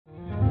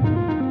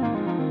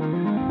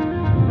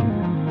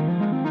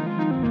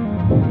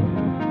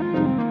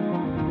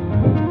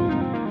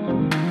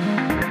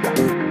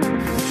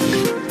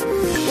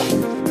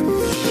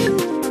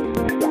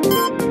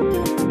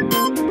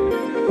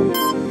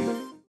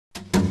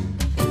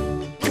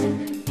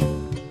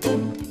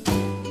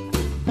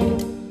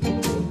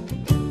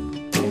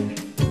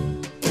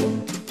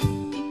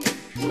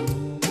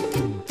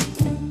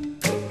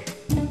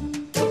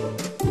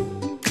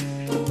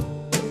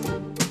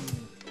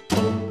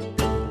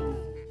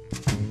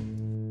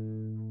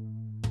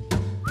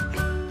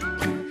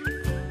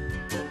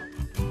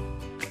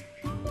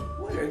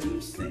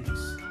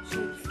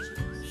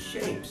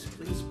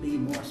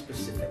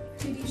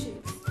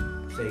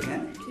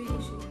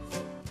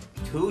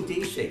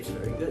2D shapes,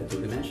 very good,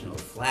 two-dimensional,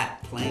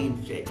 flat,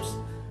 plane shapes.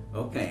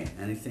 Okay,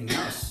 anything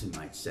else you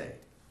might say?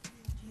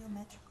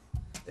 Geometrical.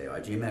 They are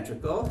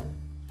geometrical.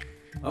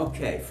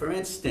 Okay, for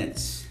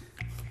instance,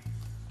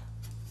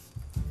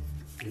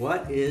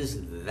 what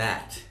is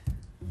that?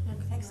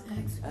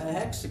 A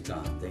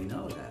hexagon, they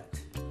know that.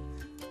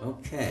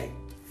 Okay,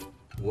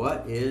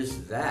 what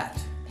is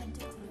that?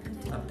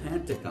 A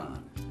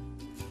pentagon.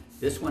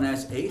 This one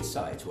has 8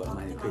 sides, what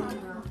might it be?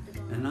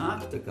 An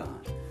octagon.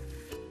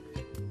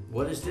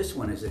 What is this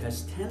one? It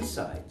has 10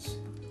 sides.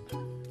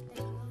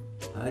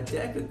 A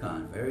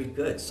decagon, very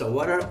good. So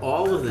what are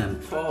all of them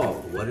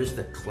called? What is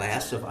the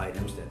class of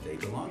items that they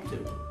belong to?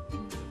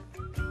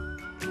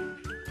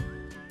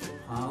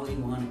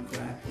 Polygon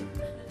cracker.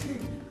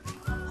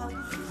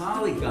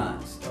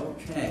 Polygons,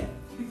 okay.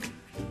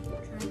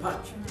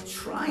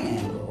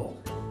 Triangle.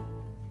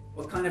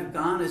 What kind of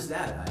gon is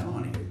that? I don't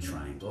want to hear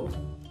triangle.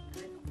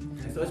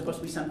 I thought it's supposed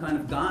to be some kind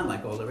of gon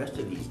like all the rest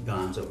of these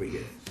gons over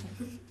here.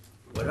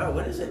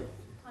 What is it?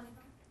 Polygon.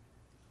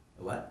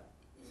 A what?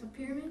 It's a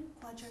pyramid.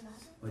 Quadrilateral.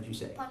 What'd you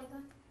say?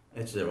 Polygon.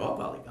 They're all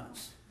polygons.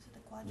 Is it a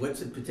quadrilateral? What's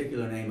the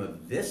particular name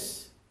of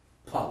this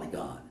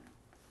polygon?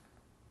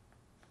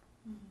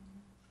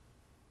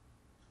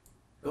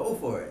 Go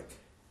for it.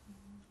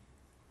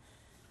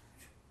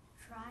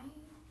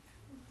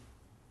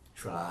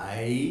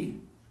 Try.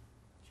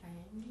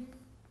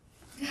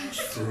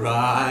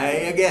 Try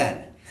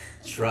again.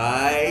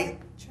 Try.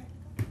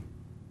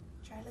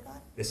 Trilagon?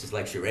 This is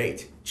lecture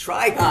 8.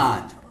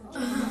 Trigon.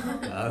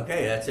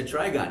 Okay, that's a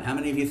trigon. How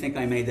many of you think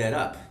I made that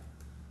up?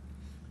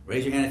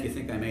 Raise your hand if you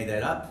think I made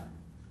that up.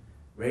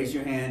 Raise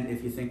your hand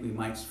if you think we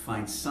might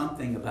find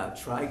something about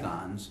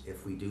trigons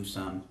if we do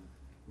some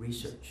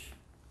research.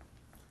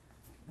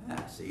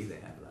 Ah, see, they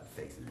have a lot of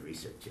faith in the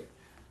research here.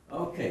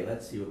 Okay,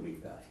 let's see what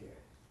we've got here.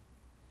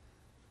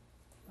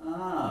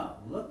 Ah,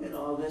 look at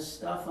all this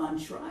stuff on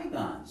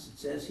trigons. It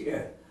says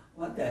here,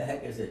 what the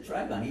heck is a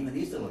trigon? Even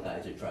these little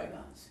guys are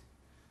trigons.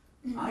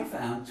 I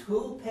found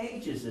 2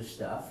 pages of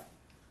stuff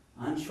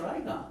on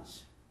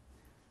trigons.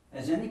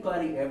 Has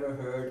anybody ever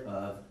heard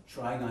of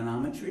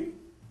trigonometry?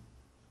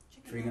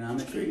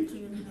 Trigonometry?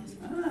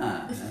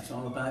 Ah, that's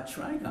all about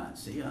trigons.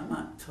 See, I'm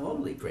not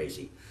totally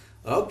crazy.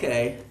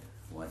 Okay,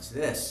 what's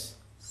this?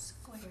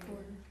 Square.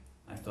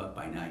 I thought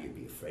by now you'd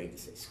be afraid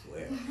to say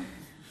square.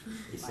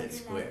 You said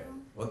square.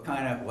 What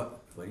kind of,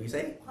 what do you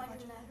say?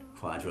 Quadrilateral.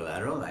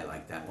 Quadrilateral, I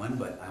like that one,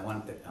 but I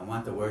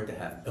want the word to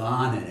have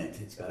gon in it.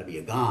 It's gotta be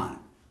a gon.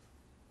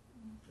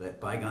 Let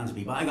bygones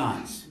be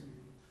bygones.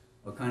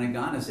 What kind of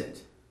gon is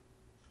it?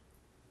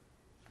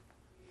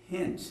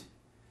 Hint.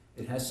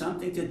 It has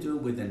something to do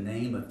with the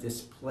name of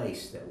this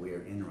place that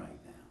we're in right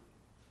now.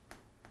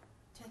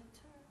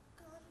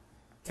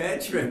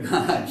 Tetragon?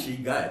 Tetragon, she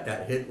got it.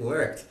 That hit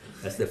worked.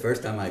 That's the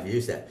first time I've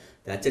used that.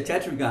 That's a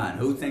tetragon.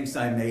 Who thinks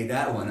I made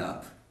that one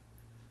up?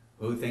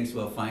 Who thinks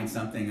we'll find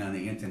something on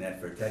the internet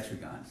for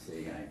tetragon?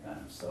 See,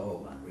 I'm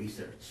sold on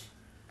research.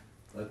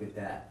 Look at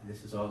that.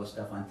 This is all the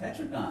stuff on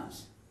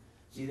tetragons.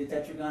 See the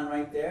tetragon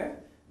right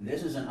there?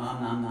 This is an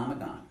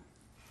omnomnomagon.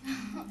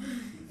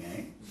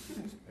 Okay?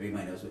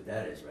 Everybody knows what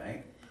that is,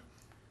 right?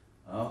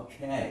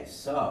 Okay,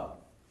 so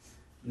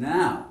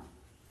now,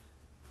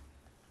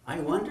 I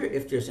wonder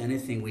if there's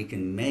anything we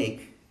can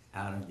make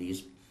out of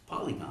these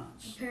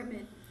polygons.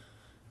 Pyramid.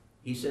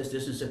 He says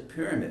this is a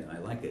pyramid. I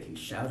like it. He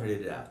shouted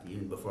it out.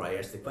 Even before I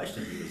asked the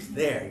question, he was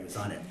there. He was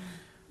on it.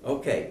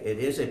 Okay, it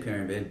is a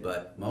pyramid,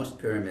 but most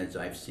pyramids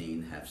I've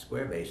seen have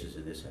square bases,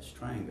 and this has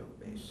triangular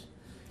base.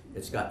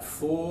 It's got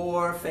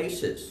 4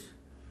 faces.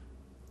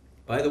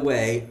 By the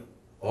way,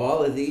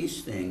 all of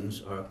these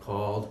things are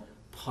called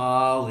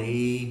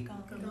polyhedrons.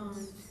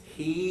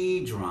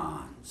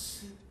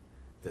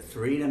 The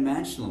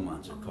 3-dimensional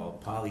ones are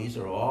called These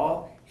are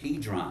all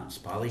hedrons,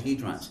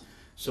 polyhedrons.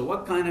 So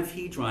what kind of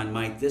hedron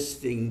might this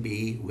thing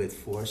be with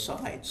 4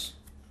 sides?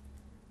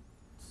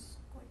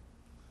 Square.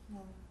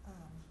 No,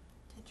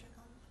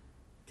 tetragon.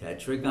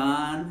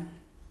 Tetragon.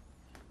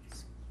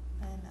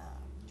 And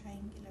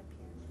triangular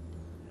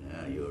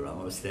pyramid. You were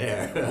almost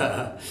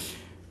there.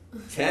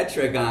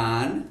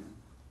 Tetragon,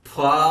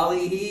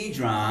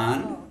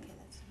 polyhedron, Oh, okay,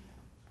 that's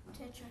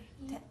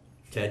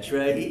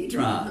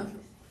tetrahedron.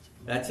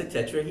 That's a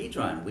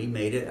tetrahedron. We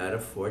made it out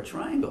of 4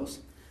 triangles.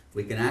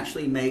 We can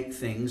actually make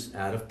things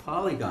out of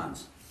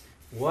polygons.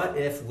 What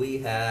if we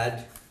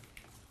had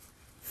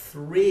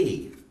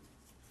 3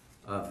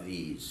 of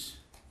these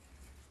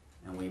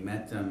and we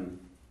got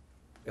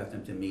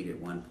them to meet at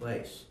one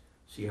place?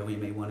 See how we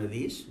made one of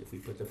these if we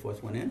put the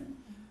 4th one in?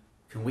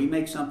 Can we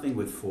make something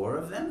with 4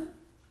 of them?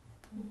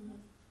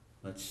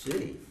 Let's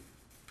see.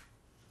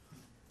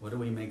 What do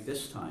we make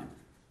this time?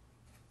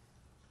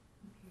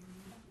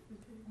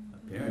 A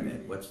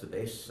pyramid. What's the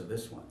base of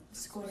this one?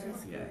 Square.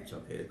 Yeah, it's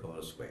okay to call it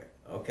a square.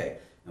 Okay,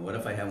 and what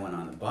if I have one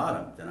on the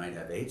bottom? Then I'd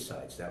have 8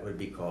 sides. That would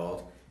be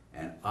called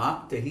an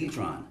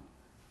octahedron.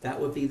 That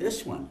would be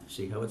this one.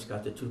 See how it's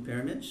got the 2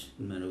 pyramids,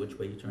 no matter which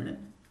way you turn it?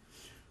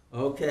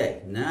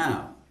 Okay,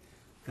 now,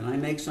 can I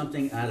make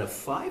something out of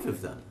 5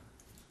 of them?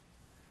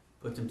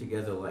 Put them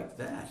together like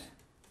that.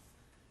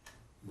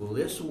 Will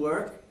this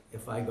work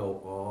if I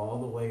go all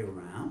the way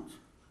around?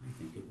 I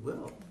think it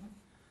will.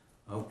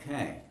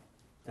 Okay,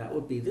 that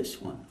would be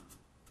this one.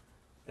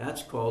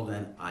 That's called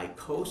an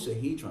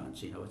icosahedron.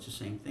 See how it's the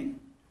same thing?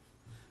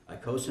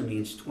 Icosa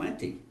means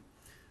 20.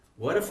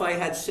 What if I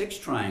had 6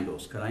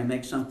 triangles? Could I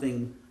make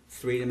something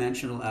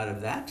three-dimensional out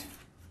of that?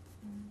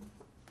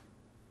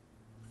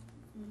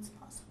 It's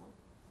possible.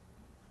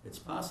 It's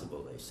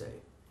possible, they say.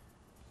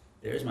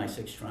 There's my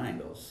 6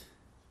 triangles.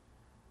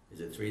 Is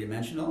it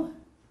three-dimensional?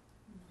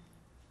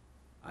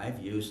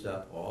 I've used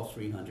up all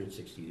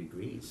 360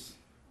 degrees,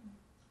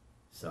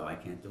 so I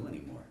can't do any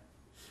more.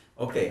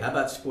 Okay, how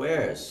about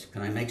squares?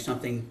 Can I make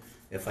something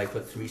if I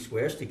put 3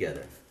 squares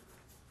together?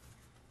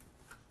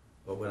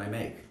 What would I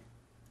make?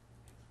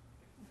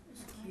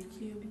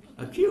 Cube.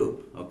 A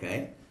cube,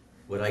 okay.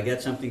 Would I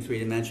get something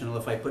three-dimensional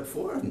if I put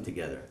 4 of them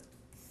together?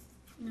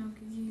 No,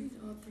 because you used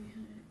all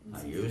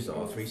 300. I used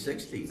all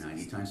 360,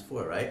 90 times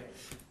 4, right?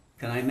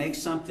 Can I make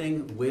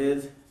something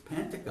with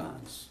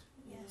pentagons?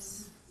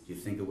 Yes. Do you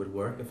think it would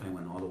work if I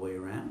went all the way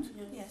around?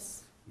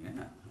 Yes.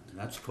 Yeah,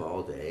 that's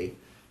called a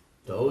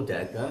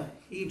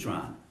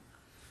dodecahedron.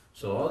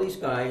 So all these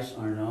guys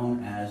are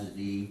known as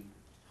the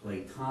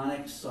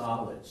Platonic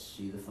solids.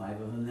 See the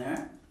 5 of them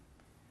there?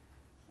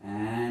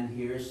 And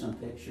here's some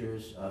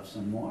pictures of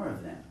some more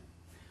of them.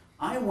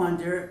 I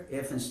wonder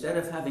if instead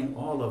of having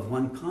all of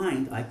one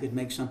kind, I could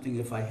make something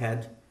if I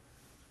had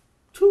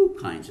 2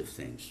 kinds of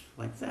things,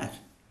 like that.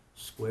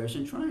 Squares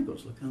and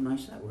triangles. Look how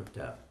nice that worked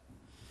out.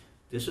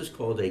 This is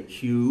called a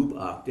cube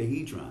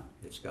octahedron.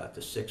 It's got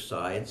the 6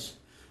 sides,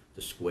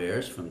 the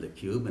squares from the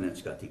cube, and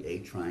it's got the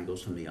 8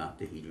 triangles from the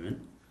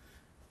octahedron.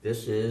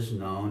 This is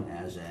known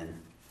as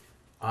an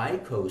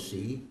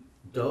icosahedron.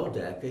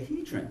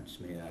 It's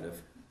made out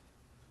of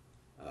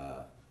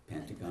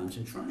pentagons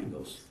and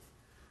triangles.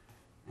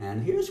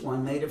 And here's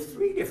one made of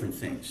 3 different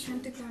things.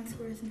 Pentagon,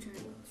 squares, and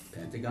triangles.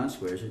 Pentagon,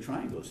 squares, and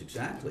triangles,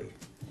 exactly.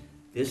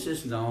 This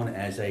is known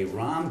as a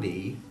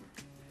rhombi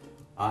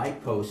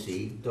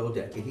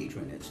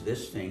icosahedron. It's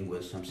this thing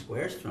with some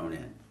squares thrown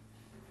in.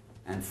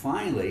 And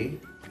finally,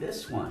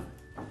 this one.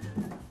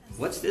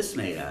 What's this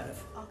made out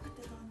of?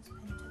 Octagons,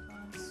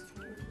 pentagons,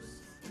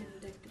 cubes.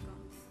 And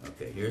dectagons.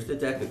 Okay, here's the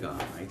decagon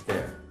right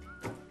there.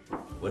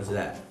 What's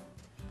that?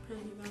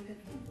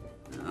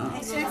 No.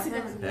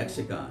 Hexagon.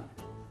 Hexagon.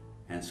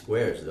 And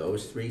squares,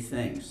 those 3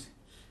 things.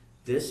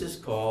 This is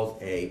called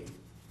a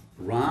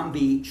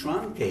rhombi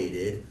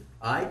truncated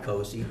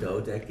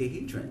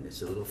icosahedron.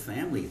 It's a little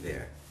family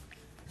there.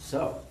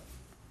 So,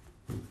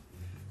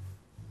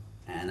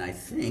 and I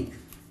think,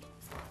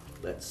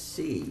 let's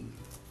see,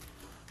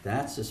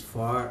 that's as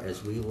far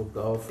as we will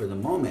go for the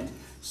moment.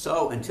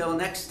 So until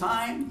next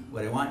time,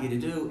 what I want you to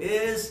do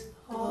is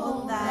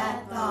Hold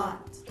that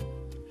thought.